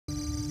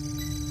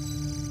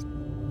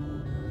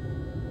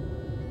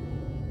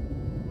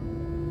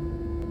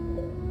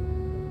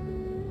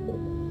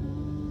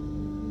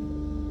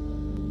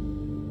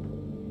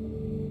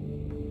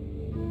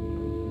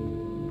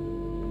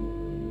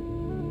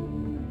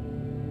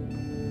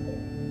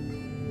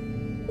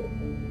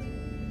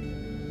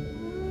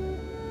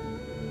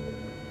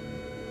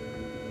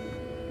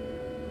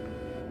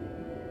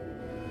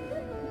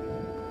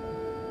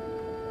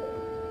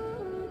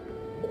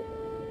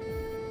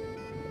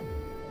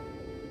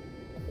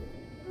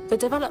The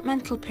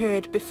developmental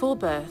period before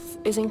birth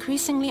is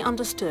increasingly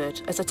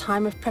understood as a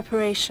time of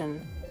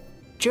preparation,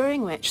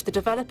 during which the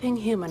developing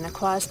human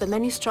acquires the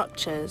many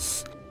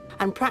structures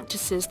and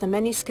practices the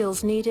many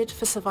skills needed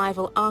for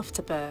survival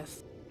after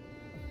birth.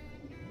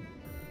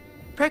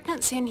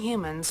 Pregnancy in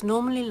humans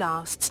normally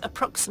lasts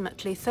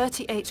approximately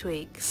 38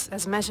 weeks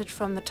as measured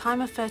from the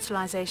time of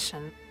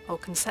fertilization or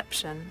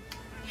conception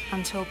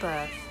until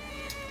birth.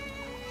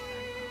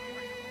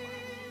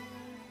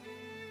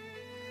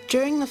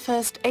 During the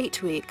first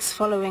 8 weeks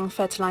following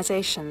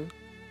fertilization,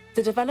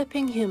 the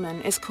developing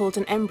human is called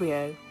an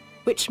embryo,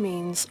 which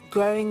means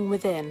growing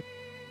within.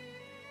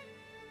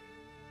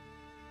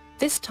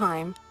 This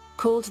time,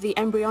 called the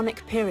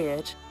embryonic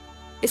period,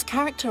 is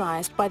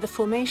characterized by the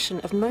formation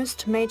of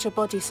most major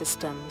body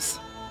systems.